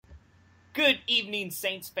Good evening,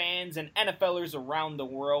 Saints fans and NFLers around the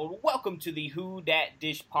world. Welcome to the Who Dat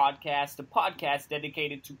Dish podcast, a podcast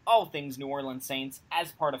dedicated to all things New Orleans Saints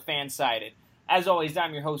as part of Fansided. As always,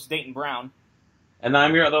 I'm your host, Dayton Brown. And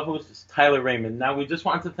I'm your other host, Tyler Raymond. Now, we just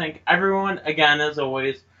want to thank everyone, again, as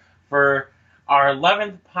always, for our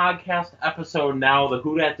 11th podcast episode now, the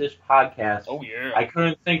Who Dat Dish podcast. Oh, yeah. I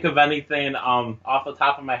couldn't think of anything off the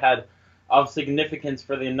top of my head of significance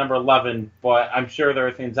for the number 11, but I'm sure there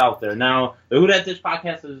are things out there. Now, the Who Dat Dish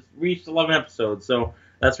podcast has reached 11 episodes, so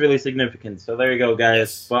that's really significant. So there you go, guys.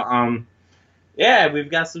 Yes. But, yeah, we've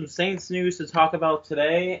got some Saints news to talk about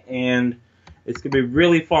today, and it's going to be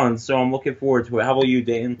really fun, so I'm looking forward to it. How about you,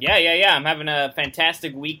 Dayton? Yeah. I'm having a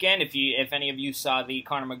fantastic weekend. If any of you saw the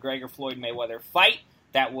Conor McGregor-Floyd Mayweather fight,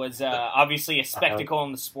 that was obviously a spectacle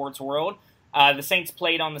in the sports world. The Saints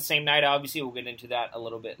played on the same night, obviously. We'll get into that a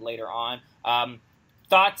little bit later on.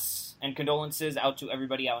 Thoughts and condolences out to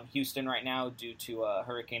everybody out in Houston right now due to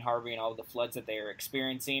Hurricane Harvey and all the floods that they are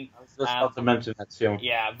experiencing. I was just about to mention that, too.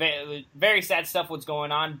 Yeah, very sad stuff what's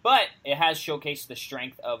going on, but it has showcased the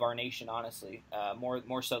strength of our nation, honestly,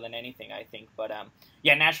 more so than anything, I think. But,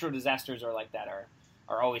 yeah, natural disasters are like that,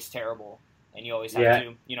 are always terrible, and you always have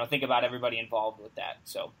to, think about everybody involved with that.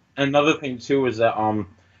 So another thing, too, is that,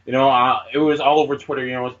 it was all over Twitter.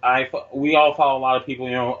 We all follow a lot of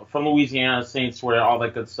people, from Louisiana, Saints Twitter, all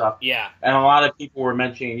that good stuff. Yeah. And a lot of people were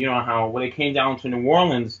mentioning, how when it came down to New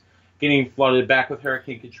Orleans getting flooded back with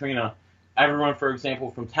Hurricane Katrina, everyone, for example,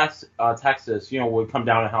 from Texas, would come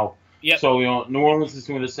down and help. Yep. So, New Orleans is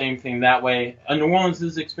doing the same thing that way. And New Orleans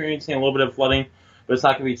is experiencing a little bit of flooding, but it's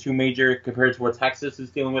not going to be too major compared to what Texas is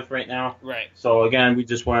dealing with right now. Right. So, again, we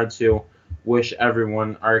just wanted to wish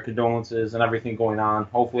everyone our condolences and everything going on.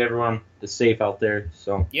 Hopefully everyone is safe out there.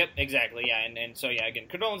 So Yep, exactly. Yeah, and so, yeah, again,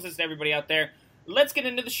 condolences to everybody out there. Let's get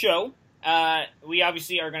into the show. We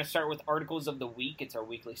obviously are going to start with Articles of the Week. It's our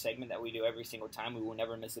weekly segment that we do every single time. We will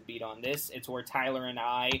never miss a beat on this. It's where Tyler and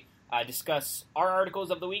I discuss our Articles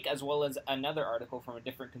of the Week as well as another article from a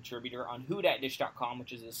different contributor on whodatdish.com,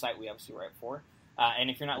 which is the site we obviously write for. And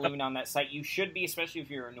if you're not living on that site, you should be, especially if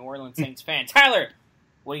you're a New Orleans Saints fan. Tyler!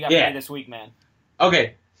 What do you got for me this week, man?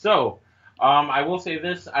 Okay, so I will say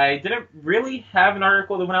this. I didn't really have an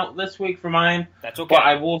article that went out this week for mine. That's okay. But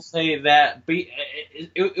I will say that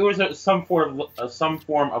it was some form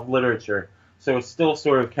of literature, so it still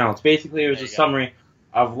sort of counts. Basically, it was a summary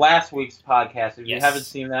of last week's podcast. If you haven't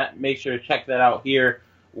seen that, make sure to check that out here,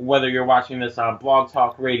 whether you're watching this on Blog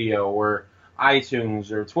Talk Radio or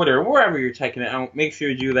iTunes or Twitter, or wherever you're checking it out. Make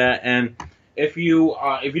sure you do that. And if you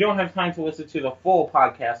don't have time to listen to the full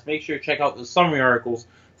podcast, make sure to check out the summary articles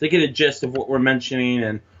to get a gist of what we're mentioning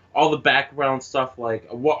and all the background stuff,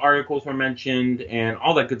 like what articles were mentioned and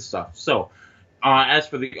all that good stuff. So, as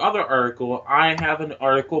for the other article, I have an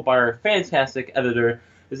article by our fantastic editor.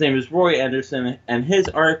 His name is Roy Anderson, and his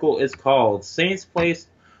article is called Saints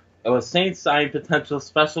signed potential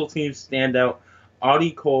special teams standout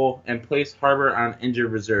Audie Cole and place Harbor on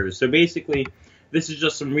injured reserve. So basically, this is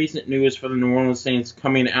just some recent news for the New Orleans Saints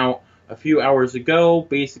coming out a few hours ago.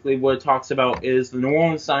 Basically, what it talks about is the New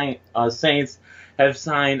Orleans Saints have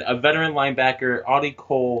signed a veteran linebacker, Audie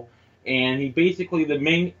Cole, and he basically the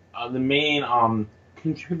main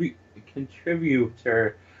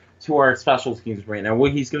contributor to our special teams right now.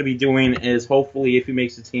 What he's going to be doing is, hopefully, if he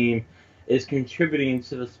makes the team, is contributing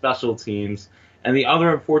to the special teams. And the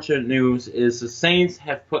other unfortunate news is the Saints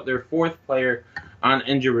have put their fourth player on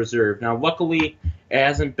injured reserve. Now, luckily, it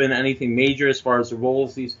hasn't been anything major as far as the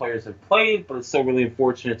roles these players have played, but it's still really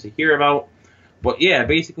unfortunate to hear about. But yeah,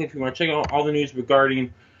 basically, if you want to check out all the news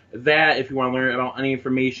regarding that, if you want to learn about any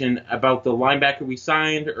information about the linebacker we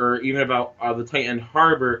signed, or even about the tight end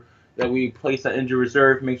Harbor that we placed on injured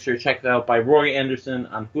reserve, make sure to check that out by Roy Anderson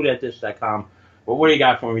on whodatdish.com. But what do you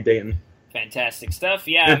got for me, Dayton? Fantastic stuff.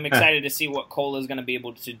 Yeah, I'm excited to see what Cole is going to be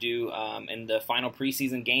able to do in the final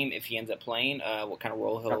preseason game if he ends up playing, what kind of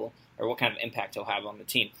role or what kind of impact he'll have on the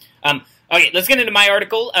team. Okay, let's get into my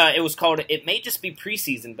article. It was called It May Just Be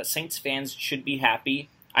Preseason, but Saints fans should be happy.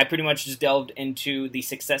 I pretty much just delved into the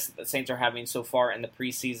success that the Saints are having so far in the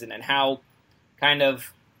preseason and how kind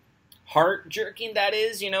of heart-jerking that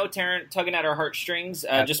is, tugging at our heartstrings,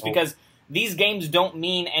 just because these games don't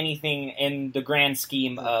mean anything in the grand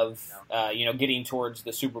scheme of, getting towards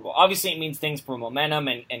the Super Bowl. Obviously, it means things for momentum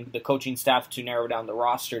and the coaching staff to narrow down the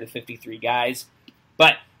roster to 53 guys.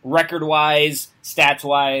 But record-wise,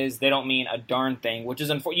 stats-wise, they don't mean a darn thing, which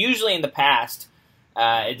is usually in the past.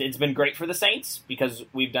 It's been great for the Saints because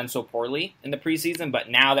we've done so poorly in the preseason, but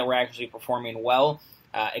now that we're actually performing well,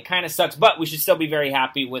 it kind of sucks. But we should still be very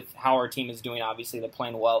happy with how our team is doing. Obviously, they're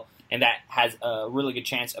playing well, and that has a really good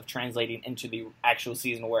chance of translating into the actual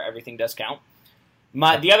season where everything does count.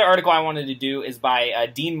 The other article I wanted to do is by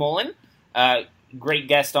Dean Mullen, great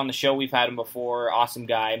guest on the show. We've had him before, awesome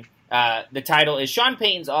guy. The title is Sean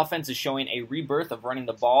Payton's offense is showing a rebirth of running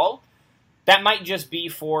the ball. That might just be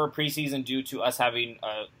for preseason due to us having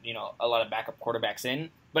a lot of backup quarterbacks in.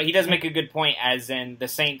 But he does make a good point, as in the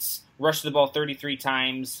Saints rushed the ball 33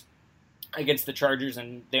 times against the Chargers,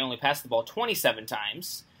 and they only passed the ball 27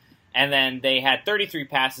 times. And then they had 33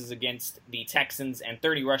 passes against the Texans and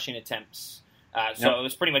 30 rushing attempts. So it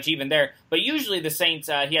was pretty much even there. But usually the Saints,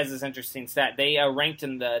 he has this interesting stat. They ranked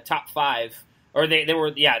in the top 5, or they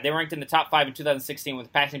ranked in the top 5 in 2016 with a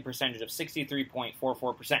passing percentage of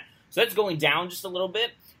 63.44%. So that's going down just a little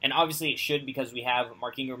bit, and obviously it should because we have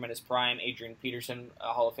Mark Ingram in his prime, Adrian Peterson,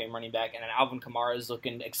 a Hall of Fame running back, and then Alvin Kamara is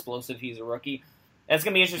looking explosive. He's a rookie. That's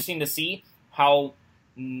going to be interesting to see how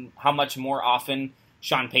much more often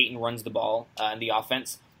Sean Payton runs the ball in the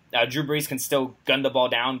offense. Drew Brees can still gun the ball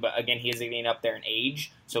down, but again, he is getting up there in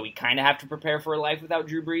age, so we kind of have to prepare for a life without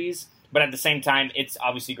Drew Brees. But at the same time, it's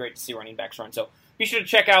obviously great to see running backs run. So be sure to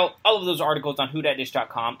check out all of those articles on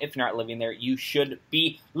whothatdish.com. If you're not living there, you should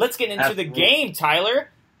be. Let's get into the game,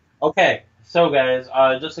 Tyler. Okay, so guys,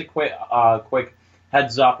 just a quick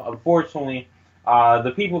heads up. Unfortunately,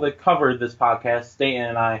 the people that covered this podcast, Staten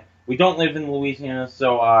and I, we don't live in Louisiana,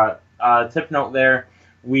 so tip note there,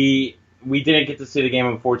 we didn't get to see the game,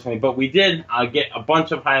 unfortunately, but we did get a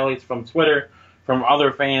bunch of highlights from Twitter, from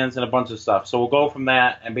other fans, and a bunch of stuff. So we'll go from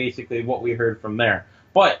that and basically what we heard from there.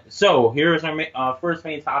 But, so, here's our first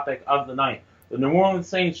main topic of the night. The New Orleans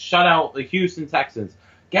Saints shut out the Houston Texans.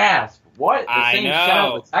 Gasp. What? The Saints shut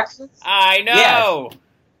out the Texans? I know.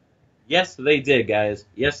 Yes, they did, guys.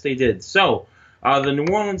 Yes, they did. So, the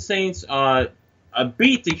New Orleans Saints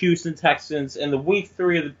beat the Houston Texans in the Week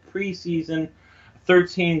 3 of the preseason,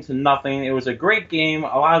 13-0. It was a great game.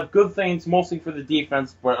 A lot of good things, mostly for the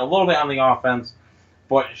defense, but a little bit on the offense.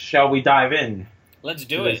 But shall we dive in? Let's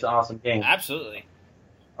do it. This awesome game. Absolutely.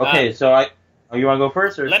 Okay, so you want to go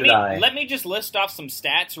first, or should I? Let me just list off some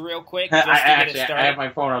stats real quick. Just to get it started. I have my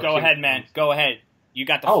phone up. Go ahead, man. Go ahead. You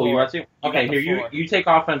got the floor. Oh, you want to? Okay, here, you take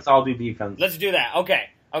offense, I'll do defense. Let's do that. Okay,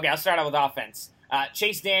 I'll start out with offense.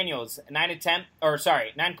 Chase Daniels, 9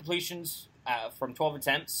 completions from 12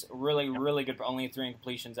 attempts. Really, really good. Only 3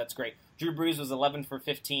 incompletions. That's great. Drew Brees was 11 for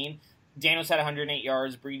 15. Daniels had 108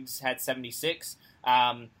 yards. Brees had 76.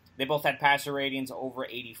 They both had passer ratings over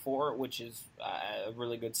 84, which is a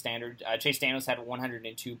really good standard. Chase Daniels had a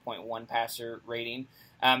 102.1 passer rating.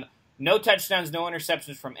 No touchdowns, no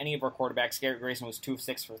interceptions from any of our quarterbacks. Garrett Grayson was 2 of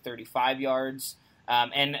 6 for 35 yards.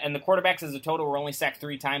 And the quarterbacks as a total were only sacked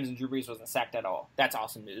 3 times, and Drew Brees wasn't sacked at all. That's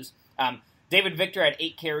awesome news. David Victor had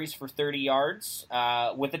 8 carries for 30 yards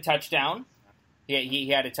with a touchdown. He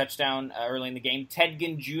had a touchdown early in the game. Ted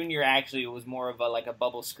Ginn Jr. actually was more of a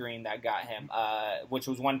bubble screen that got him, which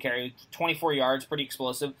was 1 carry, 24 yards, pretty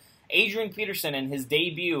explosive. Adrian Peterson in his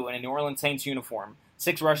debut in a New Orleans Saints uniform,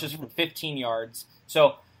 6 rushes for 15 yards.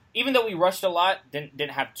 So even though we rushed a lot,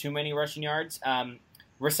 didn't have too many rushing yards.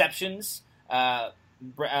 Receptions,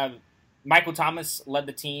 Michael Thomas led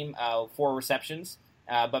the team, 4 receptions.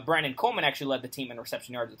 But Brandon Coleman actually led the team in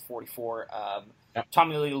reception yards with 44.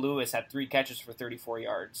 Tommy Lee Lewis had 3 catches for 34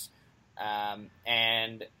 yards.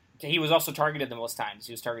 And he was also targeted the most times.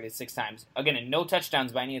 He was targeted 6 times. Again, and no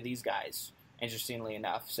touchdowns by any of these guys, interestingly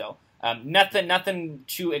enough. So nothing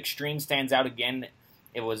too extreme stands out. Again,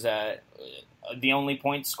 it was the only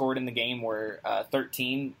points scored in the game were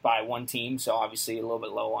 13 by one team, so obviously a little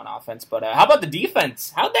bit low on offense. But how about the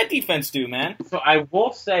defense? How'd that defense do, man? So I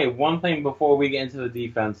will say one thing before we get into the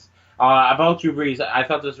defense. About Drew Brees, I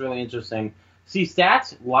thought this was really interesting. See,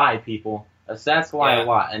 stats lie, people. Stats lie a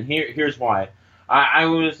lot, and here's why. I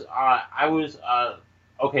was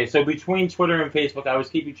okay. So between Twitter and Facebook, I was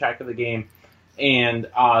keeping track of the game, and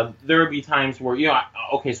there would be times where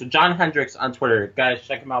okay. So John Hendricks on Twitter, guys,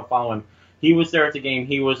 check him out, follow him. He was there at the game.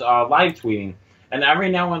 He was live tweeting, and every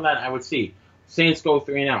now and then I would see Saints go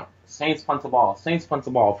 3 and out. Saints punt the ball. Saints punt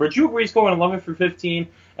the ball. For Drew Brees going 11 for 15,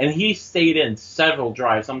 and he stayed in several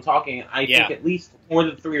drives. I'm talking, I think at least more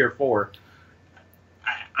than 3 or 4.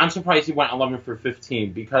 I'm surprised he went 11 for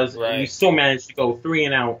 15 because he still managed to go 3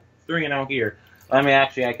 and out here.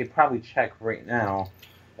 I could probably check right now.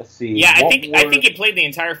 Let's see. Yeah, I think he played the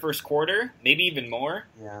entire first quarter, maybe even more.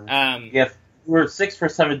 Yeah. We're 6 for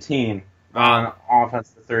 17 on offense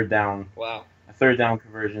to third down. Wow. Third down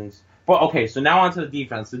conversions. But okay, so now on to the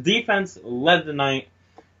defense. The defense led the night.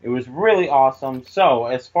 It was really awesome. So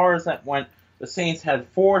as far as that went, the Saints had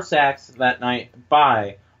 4 sacks that night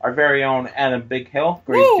by our very own Adam Big Hill.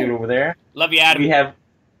 Great dude over there. Love you, Adam.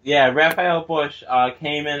 Yeah, Raphael Bush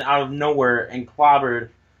came in out of nowhere and clobbered.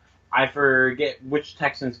 I forget which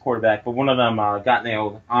Texans quarterback, but one of them got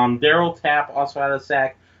nailed. Daryl Tapp also had a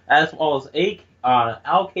sack, as well as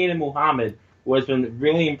Al-Qaeda Muhammad, who has been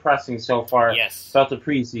really impressing so far throughout the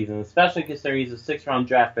preseason, especially considering he's a 6th-round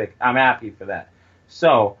draft pick. I'm happy for that.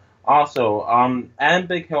 So, also, Adam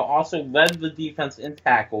Big Hill also led the defense in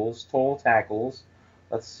tackles, total tackles.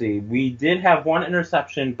 Let's see. We did have one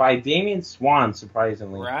interception by Damian Swan,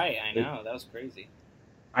 surprisingly. Right, I know. That was crazy.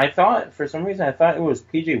 For some reason, I thought it was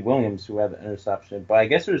P.J. Williams who had the interception, but I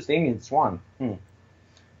guess it was Damian Swan. It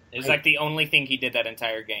was like the only thing he did that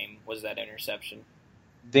entire game was that interception.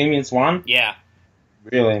 Damian Swan? Yeah.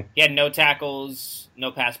 Really? He had no tackles,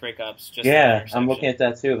 no pass breakups. Just I'm looking at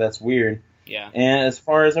that too. That's weird. Yeah. And as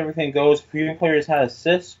far as everything goes, few players had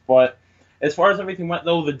assists, but as far as everything went,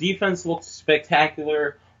 though, the defense looked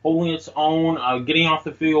spectacular, holding its own, getting off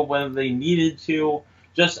the field when they needed to.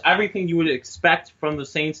 Just everything you would expect from the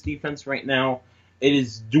Saints defense right now, it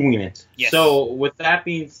is doing it. Yes. So with that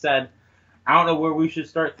being said, I don't know where we should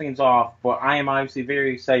start things off, but I am obviously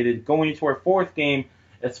very excited. Going into our 4th game,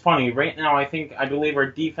 it's funny. Right now, I believe our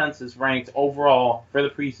defense is ranked overall for the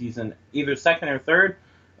preseason either 2nd or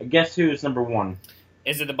 3rd. Guess who is number 1?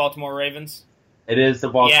 Is it the Baltimore Ravens? It is the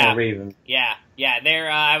Baltimore Ravens. Yeah.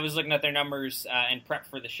 They're. I was looking at their numbers and prep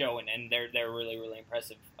for the show, and they're really, really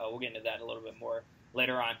impressive. We'll get into that a little bit more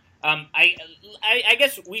later on. I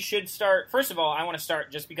guess we should start. First of all, I want to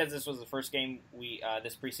start just because this was the first game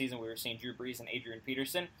this preseason we were seeing Drew Brees and Adrian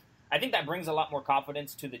Peterson. I think that brings a lot more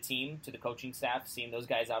confidence to the team, to the coaching staff, seeing those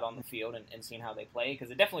guys out on the field and seeing how they play, because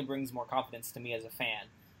it definitely brings more confidence to me as a fan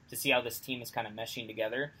to see how this team is kind of meshing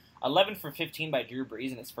together. 11 for 15 by Drew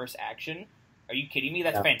Brees in his first action. Are you kidding me?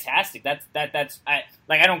 That's fantastic. I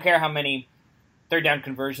don't care how many 3rd down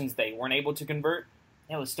conversions they weren't able to convert.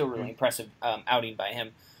 That was still really impressive outing by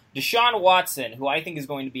him. Deshaun Watson, who I think is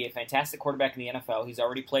going to be a fantastic quarterback in the NFL. He's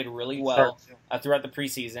already played really well throughout the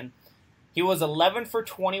preseason. He was 11 for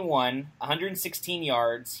 21, 116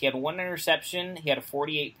 yards. He had 1 interception. He had a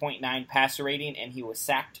 48.9 passer rating, and he was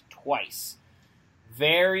sacked twice.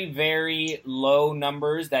 Very, very low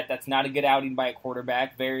numbers. That's not a good outing by a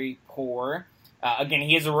quarterback. Very poor. Again,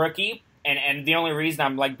 he is a rookie, and the only reason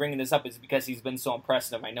I'm bringing this up is because he's been so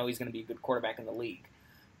impressive. I know he's going to be a good quarterback in the league.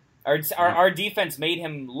 Our defense made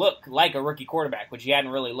him look like a rookie quarterback, which he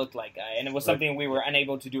hadn't really looked like. And it was something we were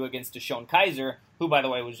unable to do against DeShone Kizer, who, by the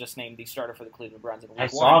way, was just named the starter for the Cleveland Browns in Week 1. I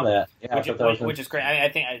saw that. Yeah, which is great. I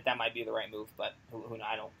think that might be the right move, but who knows?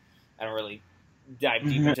 I don't really dive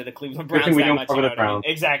deep into the Cleveland Browns that much. You know what I mean?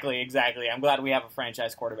 Exactly. I'm glad we have a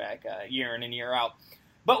franchise quarterback year in and year out.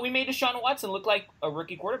 But we made Deshaun Watson look like a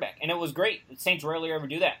rookie quarterback, and it was great. The Saints rarely ever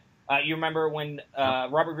do that. You remember when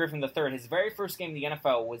Robert Griffin III, his very first game in the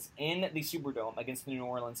NFL, was in the Superdome against the New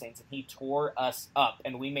Orleans Saints, and he tore us up,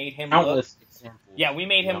 and we made him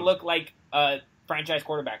look like a franchise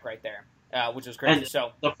quarterback right there, which was crazy.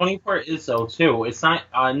 And the funny part is, though, too, it's not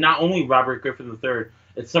only Robert Griffin III,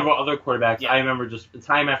 it's several other quarterbacks. Yeah. I remember just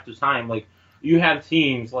time after time, you have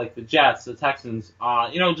teams like the Jets, the Texans,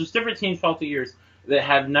 just different teams throughout the years that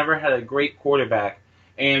have never had a great quarterback.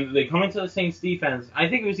 And they come into the Saints defense. I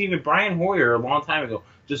think it was even Brian Hoyer a long time ago.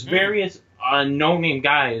 Just various no-name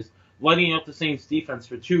guys lighting up the Saints defense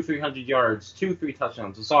for 200-300 yards, 2-3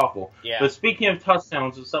 touchdowns. It's awful. Yeah. But speaking of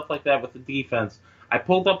touchdowns and stuff like that with the defense, I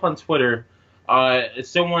pulled up on Twitter.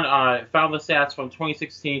 Someone found the stats from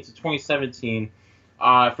 2016 to 2017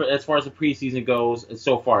 as far as the preseason goes and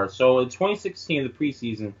so far. So in 2016, the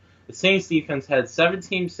preseason, the Saints defense had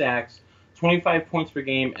 17 sacks, 25 points per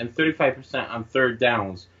game, and 35% on 3rd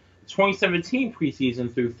downs. The 2017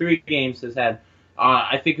 preseason, through 3 games, has had,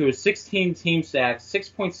 I think it was 16 team sacks,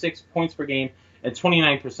 6.6 points per game, and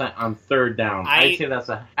 29% on 3rd down. I'd say that's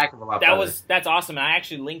a heck of a lot better. That's awesome, and I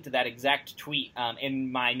actually linked to that exact tweet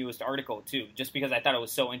in my newest article, too, just because I thought it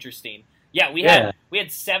was so interesting. Yeah, we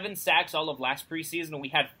had 7 sacks all of last preseason, and we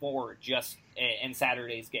had 4 just in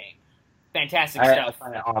Saturday's game. Fantastic stuff. I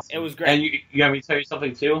find it awesome. It was great. And you want me to tell you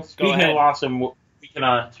something, too? Speaking of awesome, we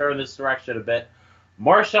can turn this direction a bit.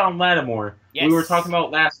 Marshon Lattimore. Yes. We were talking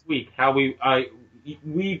about last week how we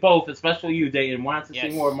both, especially you, Dayton, wanted to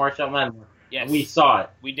see more of Marshon Lattimore. Yes. We saw it.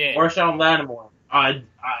 We did. Marshon Lattimore. I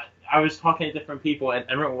was talking to different people, and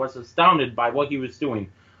everyone was astounded by what he was doing.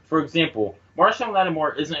 For example, Marshon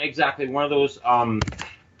Lattimore isn't exactly one of those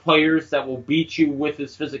players that will beat you with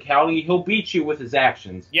his physicality. He'll beat you with his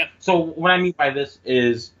actions. Yep. So what I mean by this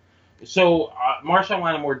is, Marshon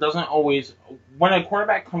Lattimore doesn't always, when a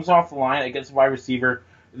quarterback comes off the line against a wide receiver,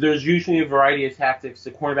 there's usually a variety of tactics the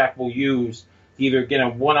quarterback will use to either get a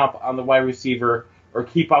one-up on the wide receiver or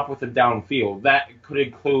keep up with him downfield. That could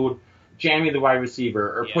include jamming the wide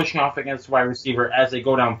receiver or pushing off against the wide receiver as they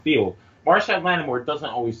go downfield. Marshawn Lattimore doesn't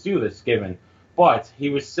always do this, given, but he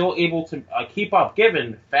was still able to keep up,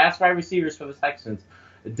 given fast wide receivers for the Texans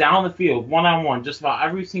down the field, one-on-one, just about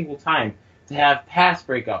every single time, to have pass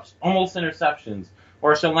breakups, almost interceptions.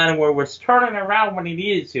 Marshawn Lattimore was turning around when he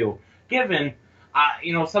needed to, given,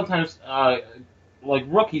 sometimes, like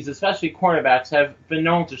rookies, especially cornerbacks, have been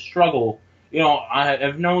known to struggle,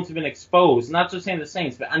 have known to have been exposed, not just saying the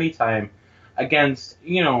Saints, but anytime, against,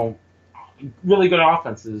 really good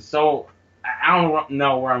offenses. So I don't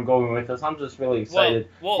know where I'm going with this. I'm just really excited.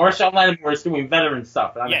 Marshawn Lattimore is doing veteran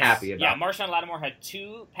stuff, and I'm happy about it. Yeah, Marshawn Lattimore had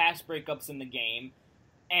 2 pass breakups in the game.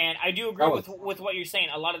 And I do agree with what you're saying.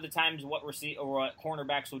 A lot of the times what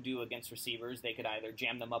cornerbacks will do against receivers, they could either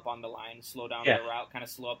jam them up on the line, slow down their route, kind of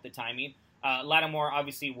slow up the timing. Lattimore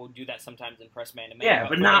obviously will do that sometimes in press man-to-man. Yeah,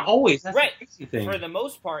 but not always. That's the crazy thing. For the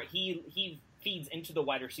most part, he feeds into the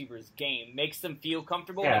wide receiver's game, makes them feel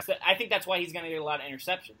comfortable. Yeah. I think that's why he's going to get a lot of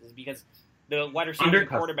interceptions, is because the wide receivers and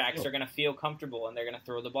quarterbacks are going to feel comfortable, and they're going to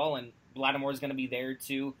throw the ball, and Lattimore is going to be there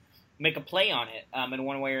to make a play on it in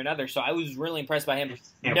one way or another. So I was really impressed by him.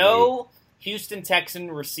 No Houston Texan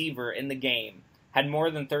receiver in the game had more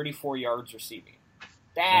than 34 yards receiving.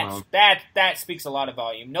 That speaks a lot of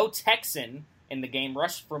volume. No Texan in the game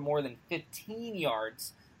rushed for more than 15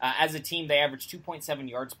 yards. As a team, they averaged 2.7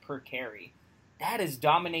 yards per carry. That is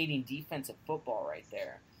dominating defensive football right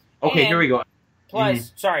there. Okay, here we go.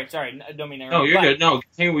 Plus, sorry, don't mean to interrupt. No, you're good. No,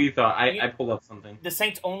 continue what you thought. I pulled up something. The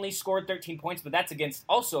Saints only scored 13 points, but that's against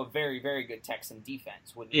also a very, very good Texan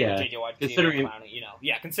defense. With J.J. Watt,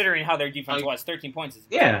 considering how their defense was, 13 points is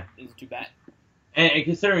too bad. And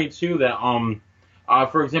considering too that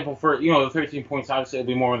for example, for the 13 points, obviously it'll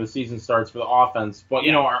be more when the season starts for the offense. But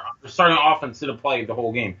our starting offense didn't play the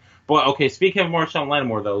whole game. But okay, speaking of Marshawn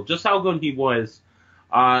Lattimore though, just how good he was.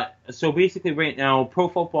 So basically, right now, Pro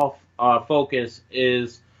Football Focus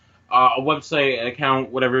is a website account,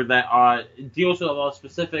 whatever, that deals with a lot of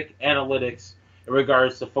specific analytics in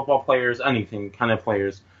regards to football players, anything kind of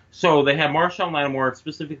players. So they had Marshawn Lattimore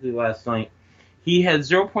specifically last night. He had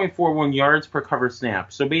 0.41 yards per cover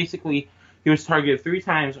snap. So basically, he was targeted 3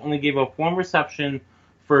 times, only gave up 1 reception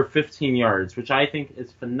for 15 yards, which I think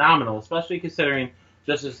is phenomenal, especially considering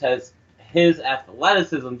just as his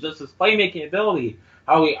athleticism, just his playmaking ability,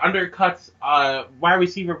 how he undercuts wide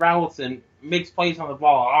receiver routes and makes plays on the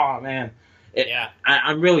ball. Oh, man.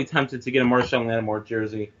 I'm really tempted to get a Marshawn Lattimore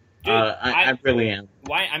jersey. Dude, I really am.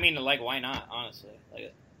 Why? I mean, why not, honestly?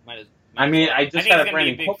 I just got a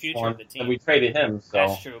Brandon Cooks one, and we traded him. So.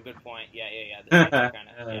 That's true. Good point. Yeah.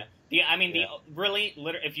 The Saints really,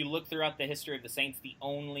 if you look throughout the history of the Saints, the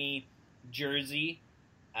only jersey,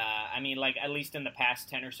 at least in the past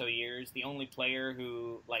 10 or so years, the only player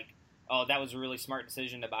who, that was a really smart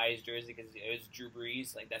decision to buy his jersey because it was Drew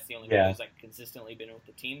Brees. That's the only guy who's consistently been with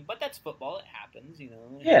the team. But that's football; it happens, It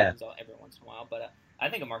happens every once in a while. But I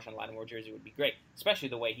think a Marshawn Lattimore jersey would be great, especially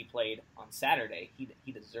the way he played on Saturday.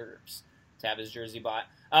 He deserves to have his jersey bought.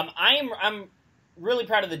 I'm really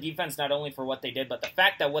proud of the defense, not only for what they did, but the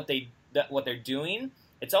fact that what they're doing,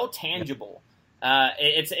 it's all tangible.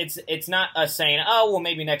 It's not us saying, oh, well,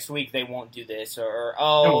 maybe next week they won't do this,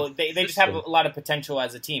 or they just have a lot of potential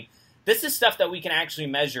as a team. This is stuff that we can actually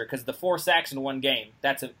measure, because the 4 sacks in one game,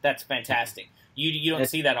 that's fantastic. You don't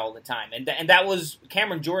see that all the time. And that was,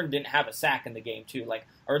 Cameron Jordan didn't have a sack in the game, too.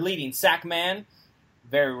 Our leading sack man,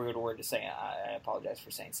 very weird word to say, I apologize for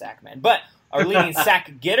saying sack man, but our leading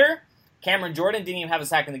sack getter, Cameron Jordan, didn't even have a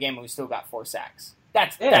sack in the game, and we still got 4 sacks.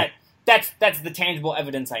 That's the tangible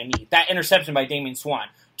evidence I need. That interception by Damian Swann,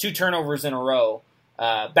 2 turnovers in a row,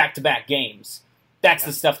 back-to-back games. That's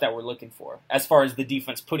the stuff that we're looking for, as far as the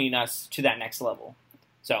defense putting us to that next level.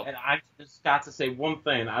 So, and I just got to say one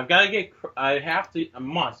thing. I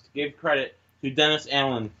must give credit to Dennis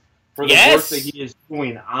Allen for the work that he is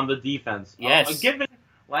doing on the defense. Yes. Given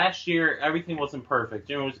last year, everything wasn't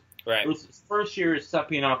perfect. It was his first year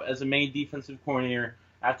stepping up as a main defensive coordinator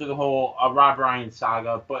after the whole Rob Ryan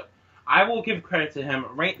saga. But I will give credit to him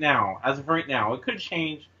right now. As of right now, it could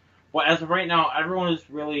change, but as of right now, everyone is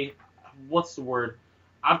really,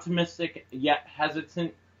 optimistic yet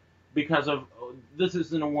hesitant because of this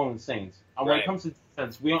is the New Orleans Saints. When it comes to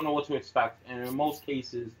defense, we don't know what to expect, and in most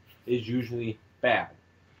cases, is usually bad.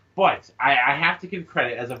 But I have to give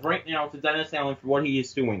credit, as of right now, to Dennis Allen for what he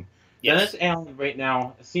is doing. Yes. Dennis Allen right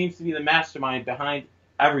now seems to be the mastermind behind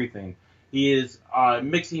everything. He is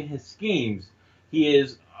mixing his schemes. He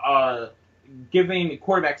is giving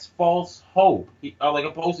quarterbacks false hope,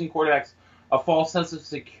 opposing quarterbacks a false sense of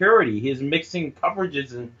security. He is mixing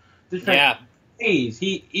coverages and different plays.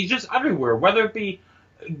 He's just everywhere. Whether it be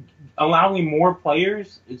allowing more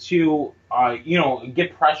players to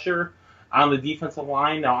get pressure on the defensive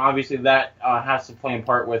line. Now, obviously, that has to play in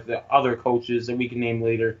part with the other coaches that we can name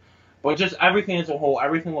later. But just everything as a whole,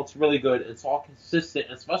 everything looks really good. It's all consistent,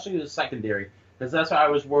 especially the secondary, because that's what I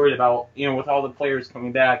was worried about. With all the players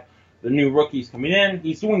coming back, the new rookies coming in,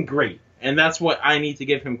 he's doing great, and that's what I need to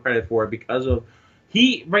give him credit for because of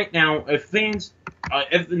he right now. If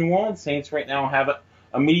the New Orleans Saints right now have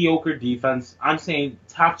a mediocre defense, I'm saying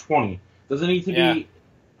top 20. Doesn't need to be.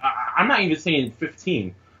 I'm not even saying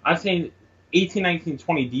 15. I'm saying 18, 19,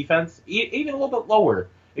 20 defense, even a little bit lower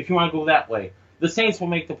if you want to go that way. The Saints will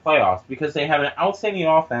make the playoffs because they have an outstanding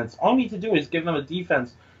offense. All you need to do is give them a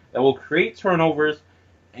defense that will create turnovers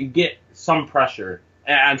and get some pressure.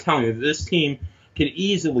 And I'm telling you, this team can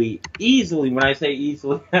easily, when I say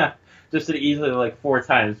easily, just said easily like 4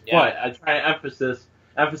 times. Yeah. But I try to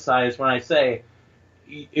emphasize when I say,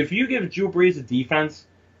 if you give Drew Brees a defense,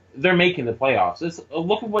 they're making the playoffs.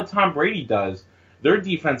 Look at what Tom Brady does. Their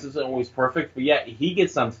defense isn't always perfect, but yet he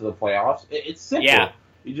gets them to the playoffs. It's simple. Yeah.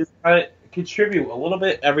 You just gotta contribute a little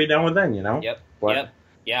bit every now and then, Yep.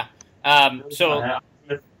 Yeah.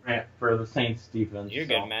 For the Saints defense. You're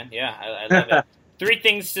good, man. Yeah, I love it. 3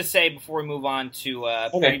 things to say before we move on to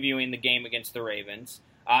previewing the game against the Ravens.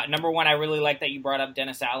 Number 1, I really like that you brought up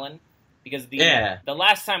Dennis Allen because the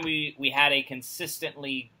last time we had a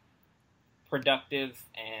consistently productive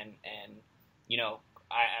and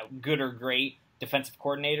good or great defensive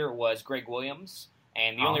coordinator was Greg Williams.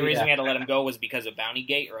 And the only reason we had to let him go was because of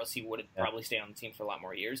Bountygate, or else he would have probably stayed on the team for a lot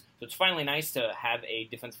more years. So it's finally nice to have a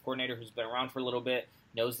defensive coordinator who's been around for a little bit,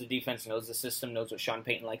 knows the defense, knows the system, knows what Sean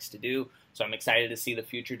Payton likes to do. So I'm excited to see the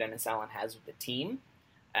future Dennis Allen has with the team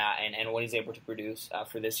and what he's able to produce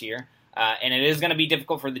for this year. And it is going to be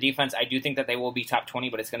difficult for the defense. I do think that they will be top 20,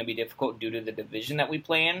 but it's going to be difficult due to the division that we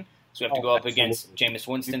play in. So we have to go up against Jameis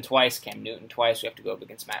Winston twice, Cam Newton twice. We have to go up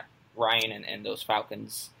against Matt Ryan and those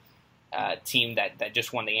Falcons team that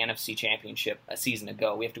just won the NFC Championship a season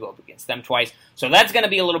ago. We have to go up against them twice. So that's going to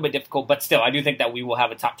be a little bit difficult, but still, I do think that we will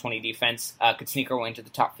have a top 20 defense. Could sneak our way into the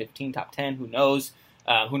top 15, top 10. Who knows?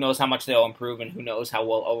 Who knows how much they'll improve, and who knows how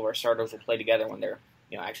well all of our starters will play together when they're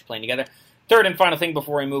actually playing together. Third and final thing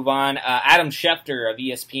before we move on, Adam Schefter of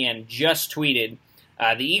ESPN just tweeted,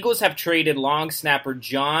 the Eagles have traded long snapper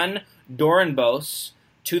John Dorenbos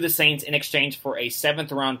to the Saints in exchange for a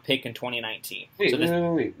 7th-round pick in 2019.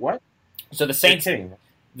 Wait, what? So the Saints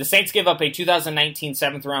give up a 2019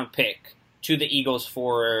 7th-round pick to the Eagles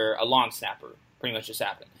for a long snapper. Pretty much just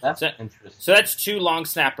happened. That's interesting. So that's 2 long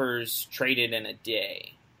snappers traded in a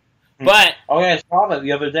day. But I saw that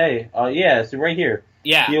the other day. So right here.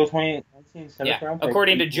 Yeah. The 2019 7th-round pick.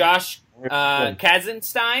 According to Josh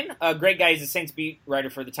Kazenstein, a great guy, he's a Saints beat writer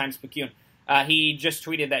for the Times-Picayune. He just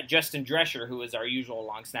tweeted that Justin Drescher, who is our usual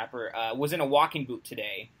long snapper, was in a walking boot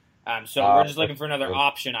today. So we're just looking for another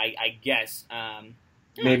option, I guess.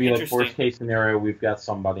 Maybe like worst case scenario, we've got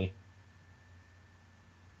somebody.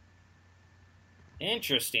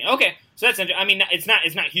 Interesting. Okay, so that's interesting. I mean, it's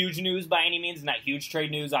not huge news by any means. It's not huge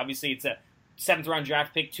trade news. Obviously, it's a 7th-round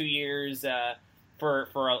draft pick, 2 years for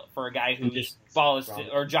a guy whose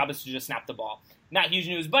job is to just snap the ball. Not huge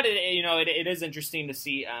news, but it is interesting to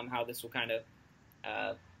see how this will kind of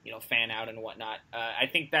fan out and whatnot. I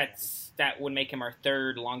think that would make him our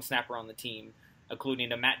 3rd long snapper on the team,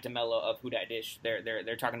 including to Matt DeMello of Who Dat Dish.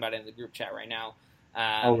 They're talking about it in the group chat right now.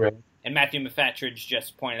 Really? And Matthew Mafatridge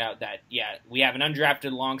just pointed out that we have an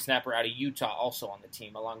undrafted long snapper out of Utah also on the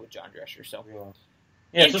team, along with John Drescher. So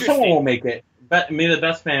so someone will make it. May the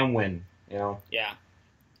best man win. Yeah.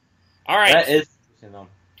 All right. That is interesting, though.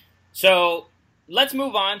 So let's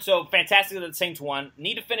move on. So fantastic that the Saints won.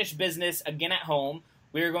 Need to finish business again at home.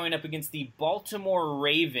 We are going up against the Baltimore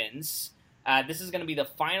Ravens. This is going to be the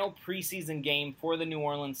final preseason game for the New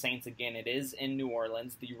Orleans Saints. Again, it is in New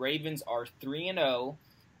Orleans. The Ravens are 3-0.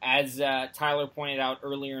 As Tyler pointed out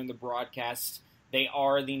earlier in the broadcast, they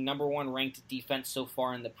are the number 1 ranked defense so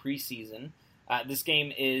far in the preseason. This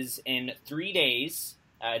game is in 3 days.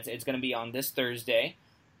 It's going to be on this Thursday.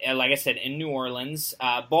 Like I said, in New Orleans.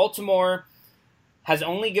 Baltimore has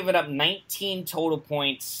only given up 19 total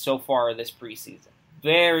points so far this preseason.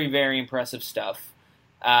 Very, very impressive stuff.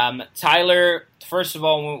 Tyler, first of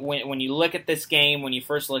all, when you look at this game, when you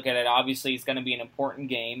first look at it, obviously it's going to be an important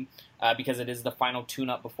game because it is the final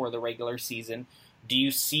tune-up before the regular season. Do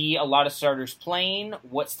you see a lot of starters playing?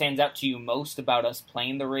 What stands out to you most about us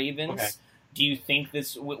playing the Ravens? Okay. Do you think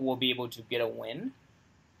this will be able to get a win?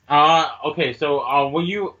 Okay, so I'm going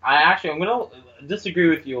to disagree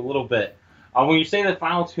with you a little bit. When you say the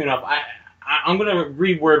final tune-up, I'm going to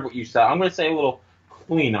reword what you said. I'm going to say a little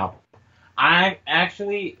cleanup. I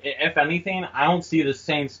actually, if anything, I don't see the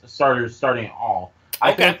Saints starters starting at all.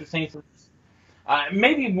 I feel like the Saints,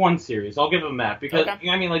 maybe one series. I'll give them that because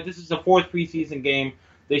I mean, like this is the 4th preseason game.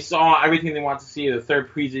 They saw everything they want to see. The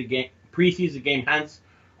 3rd preseason game. Hence,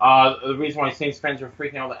 the reason why Saints fans were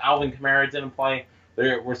freaking out that Alvin Kamara didn't play.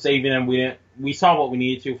 We're saving him. We saw what we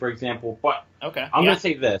needed to, for example. But I'm going to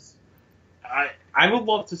say this. I would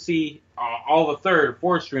love to see all the 3rd,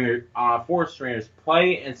 4th stringers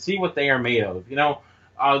play and see what they are made of. You know,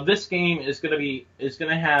 this game is going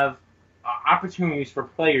to have opportunities for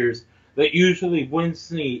players that usually wouldn't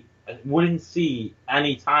see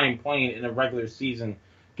any time playing in a regular season,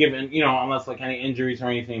 given unless like any injuries or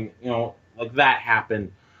anything like that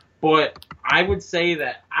happened. But I would say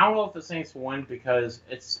that I don't know if the Saints will win because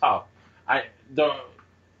it's tough.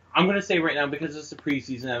 I'm going to say right now, because it's the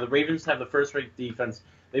preseason and the Ravens have the first-rate defense,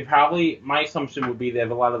 my assumption would be they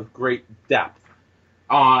have a lot of great depth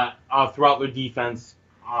throughout their defense,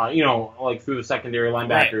 like through the secondary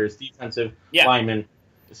linebackers, defensive linemen.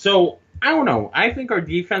 So, I don't know. I think our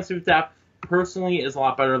defensive depth, personally, is a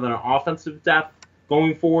lot better than our offensive depth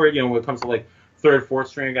going forward, when it comes to, like, 3rd, 4th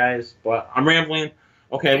string guys. But I'm rambling.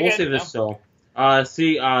 Okay, we'll say this, though.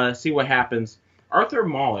 See what happens. Arthur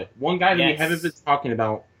Maulet, one guy that we haven't been talking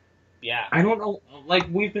about. Yeah. I don't know, like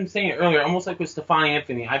we've been saying earlier, almost like with Stephon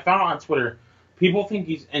Anthony. I found out on Twitter, people think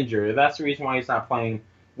he's injured. That's the reason why he's not playing.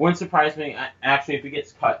 Wouldn't surprise me, actually, if he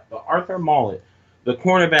gets cut. But Arthur Maulet, the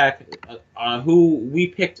cornerback who we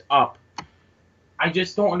picked up, I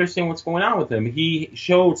just don't understand what's going on with him. He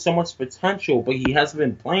showed so much potential, but he hasn't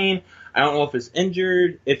been playing. I don't know if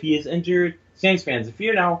he is injured. Saints fans, if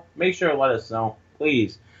you know, make sure to let us know,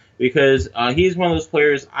 please. Because he's one of those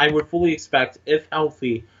players I would fully expect, if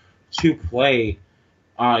healthy, to play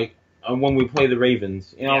when we play the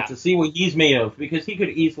Ravens, to see what he's made of, because he could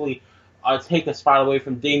easily take a spot away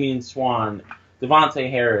from Damian Swann, Devontae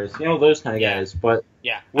Harris, those kind of guys. But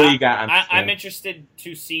what do you got? I'm interested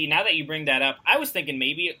to see, now that you bring that up, I was thinking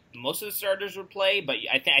maybe most of the starters would play, but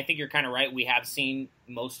I think you're kind of right. We have seen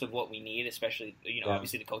most of what we need, especially,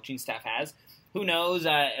 obviously the coaching staff has. Who knows?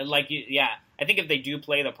 I think if they do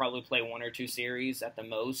play, they'll probably play 1 or 2 series at the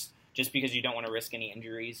most, just because you don't want to risk any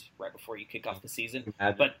injuries right before you kick off the season.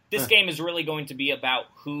 But this game is really going to be about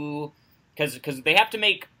who, because they have to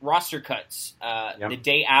make roster cuts the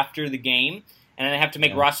day after the game, and then they have to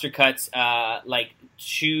make roster cuts like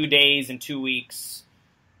 2 days and 2 weeks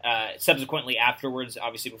subsequently afterwards,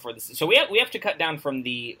 obviously before this. So we have to cut down from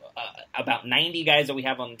the about 90 guys that we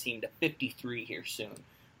have on the team to 53 here soon.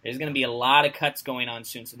 There's going to be a lot of cuts going on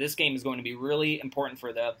soon, so this game is going to be really important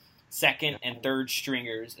for the 2nd and 3rd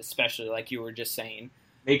stringers, especially, like you were just saying.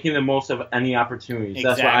 Making the most of any opportunities.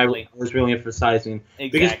 Exactly. That's what I was really emphasizing. Exactly.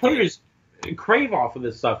 Because players crave off of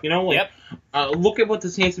this stuff. Look at what the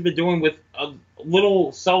Saints have been doing with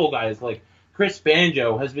little subtle guys. Like Chris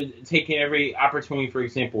Banjo has been taking every opportunity, for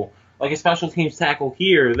example. Like a special teams tackle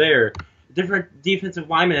here or there. Different defensive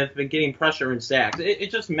linemen have been getting pressure and sacks. It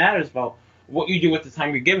just matters about what you do at the time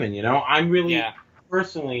you're given, I'm really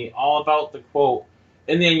personally all about the quote,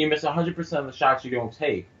 and then you miss 100% of the shots you don't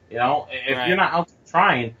take, If you're not out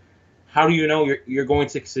trying, how do you know you're going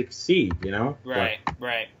to succeed, Right,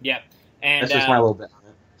 yeah. And that's just my little bit on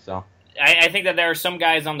it, so. I think that there are some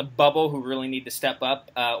guys on the bubble who really need to step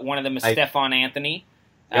up. One of them is Stephon Anthony.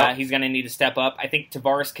 He's going to need to step up. I think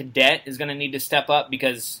Tavares Cadet is going to need to step up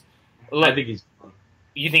because, look, I think he's gone.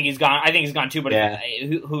 You think he's gone? I think he's gone too, but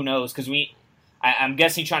who knows? Because I'm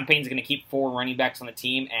guessing Sean Payton's going to keep 4 running backs on the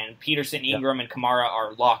team, and Peterson, Ingram, and Kamara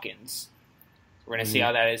are lock-ins. We're going to see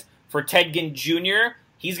how that is. For Ted Ginn Jr.,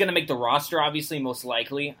 he's going to make the roster, obviously, most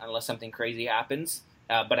likely, unless something crazy happens.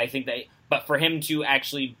 But for him to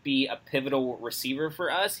actually be a pivotal receiver for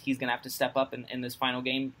us, he's going to have to step up in this final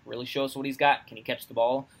game, really show us what he's got. Can he catch the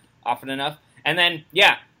ball often enough? And then,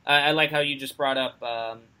 I like how you just brought up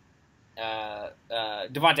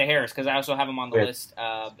Devontae Harris, because I also have him on the list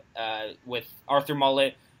with Arthur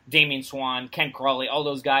Maulet, Damian Swann, Ken Crawley, all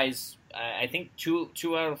those guys. I think two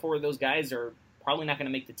out of 4 of those guys are probably not going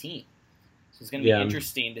to make the team. So it's going to be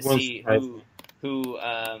interesting to see who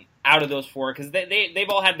out of those 4, because they've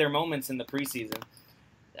all had their moments in the preseason.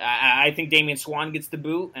 I think Damian Swann gets the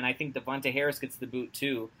boot, and I think Devontae Harris gets the boot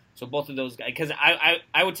too. So both of those guys, because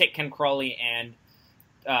I would take Ken Crawley and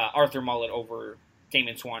Arthur Maulet over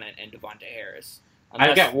Damian Swann and Devontae Harris.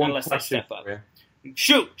 I've got one question for you.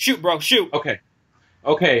 Shoot, bro, shoot. Okay.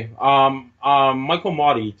 Michael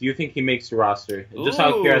Mauti, do you think he makes the roster? Just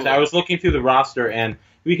out of curiosity, I was looking through the roster, and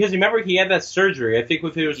because remember he had that surgery, I think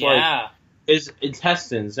with his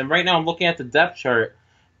intestines, and right now I'm looking at the depth chart,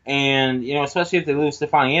 And, especially if they lose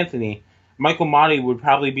Stephon Anthony, Michael Mauti would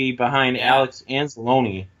probably be behind Alex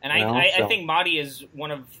Anzalone. And I think Mauti is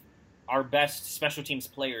one of our best special teams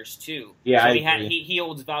players, too. Yeah, so he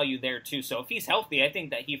holds value there, too. So if he's healthy, I think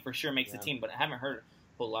that he for sure makes the team. But I haven't heard a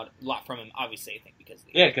whole lot from him, obviously, I think, because...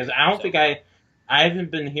 Because I don't think I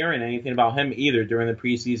haven't been hearing anything about him either during the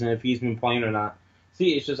preseason, if he's been playing or not.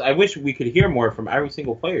 See, it's just, I wish we could hear more from every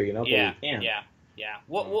single player, but we can. Yeah.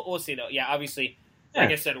 We'll see, though. Yeah, obviously, like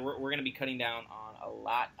I said, we're going to be cutting down on a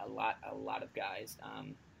lot of guys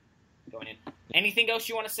going in. Anything else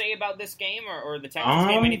you want to say about this game or the Texans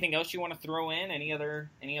game? Anything else you want to throw in? Any other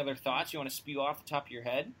thoughts you want to spew off the top of your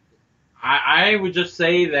head? I would just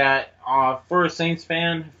say that for a Saints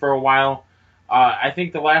fan, for a while, I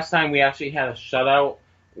think the last time we actually had a shutout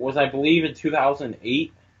was, I believe, in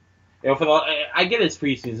 2008. I get it's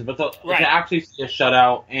preseason, but to actually see a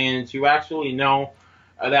shutout and to actually know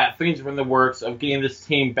that things are in the works of getting this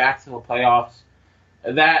team back to the playoffs,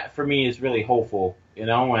 that for me is really hopeful, And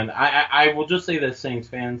I will just say this, Saints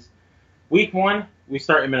fans, Week 1 we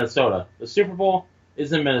start in Minnesota. The Super Bowl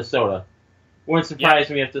is in Minnesota. Wouldn't surprise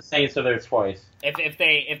me if the Saints are there twice.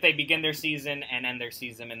 If they begin their season and end their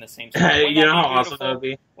season in the same spot. How awesome that would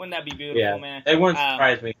be? Wouldn't that be beautiful, man? It wouldn't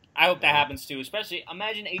surprise me. I hope that happens too. Especially,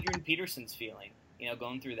 imagine Adrian Peterson's feeling,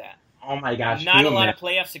 going through that. Oh my gosh! Not a lot of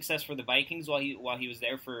playoff success for the Vikings while he was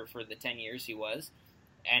there for the 10 years he was,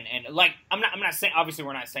 and like I'm not saying, obviously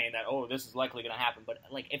we're not saying that this is likely going to happen, but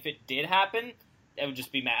like if it did happen, that would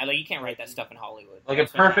just be mad. Like you can't write that stuff in Hollywood. Like a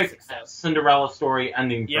perfect Cinderella story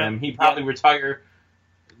ending for him. He'd probably retire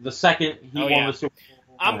the second he won the Super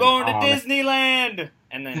Bowl. I'm going to Disneyland,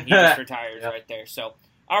 and then he just retires right there. So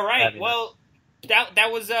all right, well.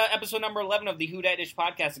 That was episode number 11 of the Who Dat Dish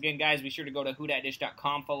podcast. Again, guys, be sure to go to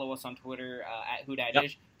whodatdish.com. Follow us on Twitter at whodatdish.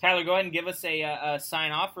 Yep. Tyler, go ahead and give us a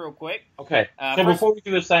sign off real quick. Okay. So before we do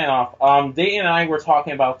the sign off, Dayton and I were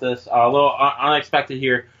talking about this a little unexpected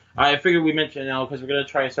here. I figured we mentioned it now because we're going to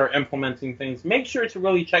try to start implementing things. Make sure to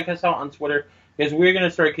really check us out on Twitter because we're going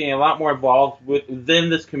to start getting a lot more involved within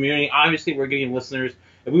this community. Obviously, we're getting listeners,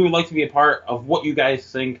 and we would like to be a part of what you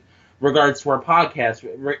guys think regards to our podcast,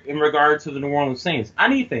 in regard to the New Orleans Saints,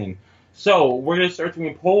 anything. So we're going to start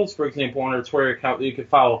doing polls, for example, on our Twitter account that you can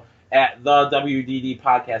follow at the WDD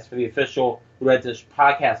Podcast for the official Red Dish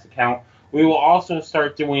Podcast account. We will also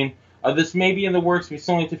start doing, this may be in the works, we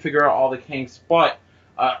still need to figure out all the kinks, but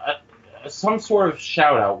some sort of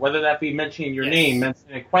shout-out, whether that be mentioning your name,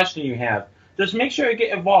 mentioning a question you have. Just make sure you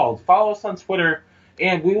get involved. Follow us on Twitter.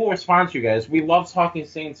 And we will respond to you guys. We love talking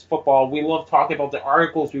Saints football. We love talking about the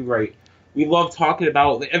articles we write. We love talking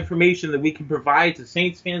about the information that we can provide to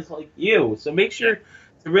Saints fans like you. So make sure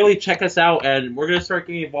to really check us out, and we're going to start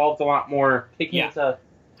getting involved a lot more, taking it to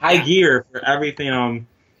high gear for everything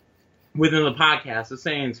within the podcast, the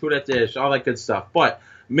Saints, Who Dat Dish, all that good stuff. But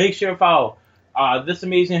make sure to follow this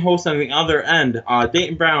amazing host on the other end,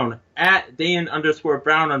 Dayton Brown, at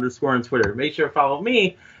Dayton_Brown_ on Twitter. Make sure to follow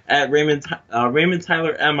me at Raymond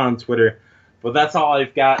Tyler M on Twitter. But that's all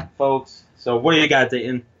I've got, folks. So what do you got,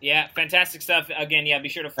 Dayton? Yeah, fantastic stuff. Again, be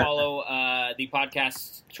sure to follow the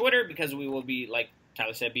podcast's Twitter because we will be, like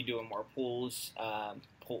Tyler said, be doing more polls.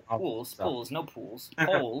 Polls.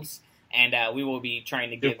 And we will be trying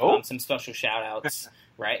to give some special shout-outs,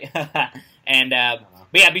 right? And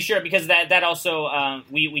but yeah, be sure because that also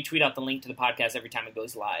we tweet out the link to the podcast every time it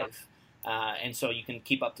goes live, and so you can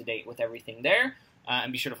keep up to date with everything there.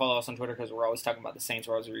 And be sure to follow us on Twitter because we're always talking about the Saints.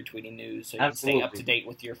 We're always retweeting news, so you can stay up to date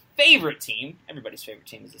with your favorite team. Everybody's favorite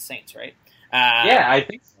team is the Saints, right? Yeah, I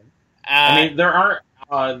think so. I mean, there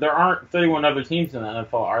aren't 31 other teams in the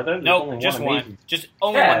NFL, are there? No, just one. Just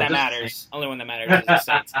only one that matters. Only one that matters is the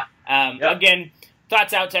Saints. Again,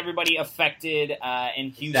 thoughts out to everybody affected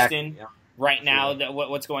in Houston right now.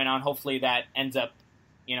 What's going on? Hopefully that ends up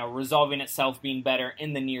resolving itself, being better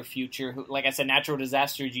in the near future. Like I said, natural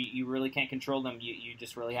disasters, you really can't control them. You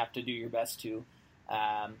just really have to do your best to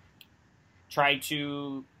try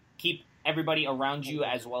to keep everybody around you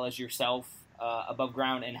as well as yourself above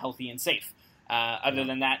ground and healthy and safe. Other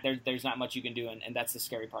than that, there's not much you can do, and that's the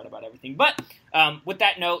scary part about everything. But with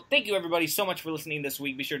that note, thank you everybody so much for listening this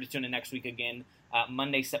week. Be sure to tune in next week again,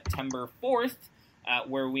 Monday, September 4th,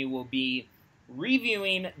 where we will be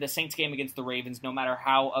reviewing the Saints game against the Ravens. No matter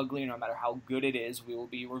how ugly, no matter how good it is, we will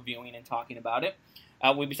be reviewing and talking about it.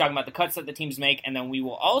 We'll be talking about the cuts that the teams make, and then we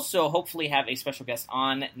will also hopefully have a special guest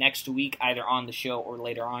on next week, either on the show or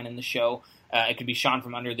later on in the show. It could be Sean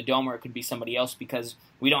from Under the Dome, or it could be somebody else, because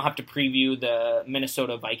we don't have to preview the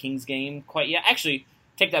Minnesota Vikings game quite yet. Actually,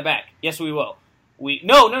 take that back. Yes, we will.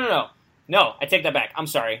 No, I take that back. I'm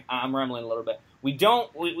sorry. I'm rambling a little bit.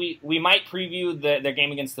 We might preview their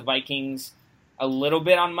game against the Vikings a little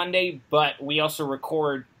bit on Monday, but we also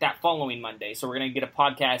record that following Monday. So we're going to get a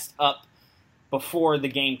podcast up before the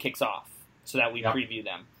game kicks off so that we preview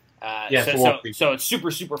them. So it's super,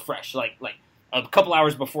 super fresh. Like a couple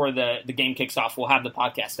hours before the game kicks off, we'll have the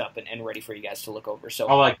podcast up and ready for you guys to look over. So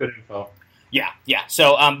all that good info. Yeah.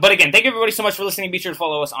 So, but again, thank you everybody so much for listening. Be sure to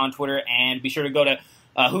follow us on Twitter and be sure to go to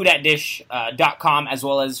whodatdish.com as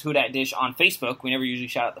well as whodatdish on Facebook. We never usually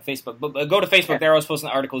shout out the Facebook, but go to Facebook. They're always posting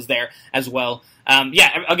the articles there as well.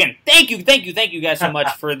 Again, thank you guys so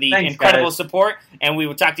much for the incredible support, and we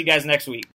will talk to you guys next week.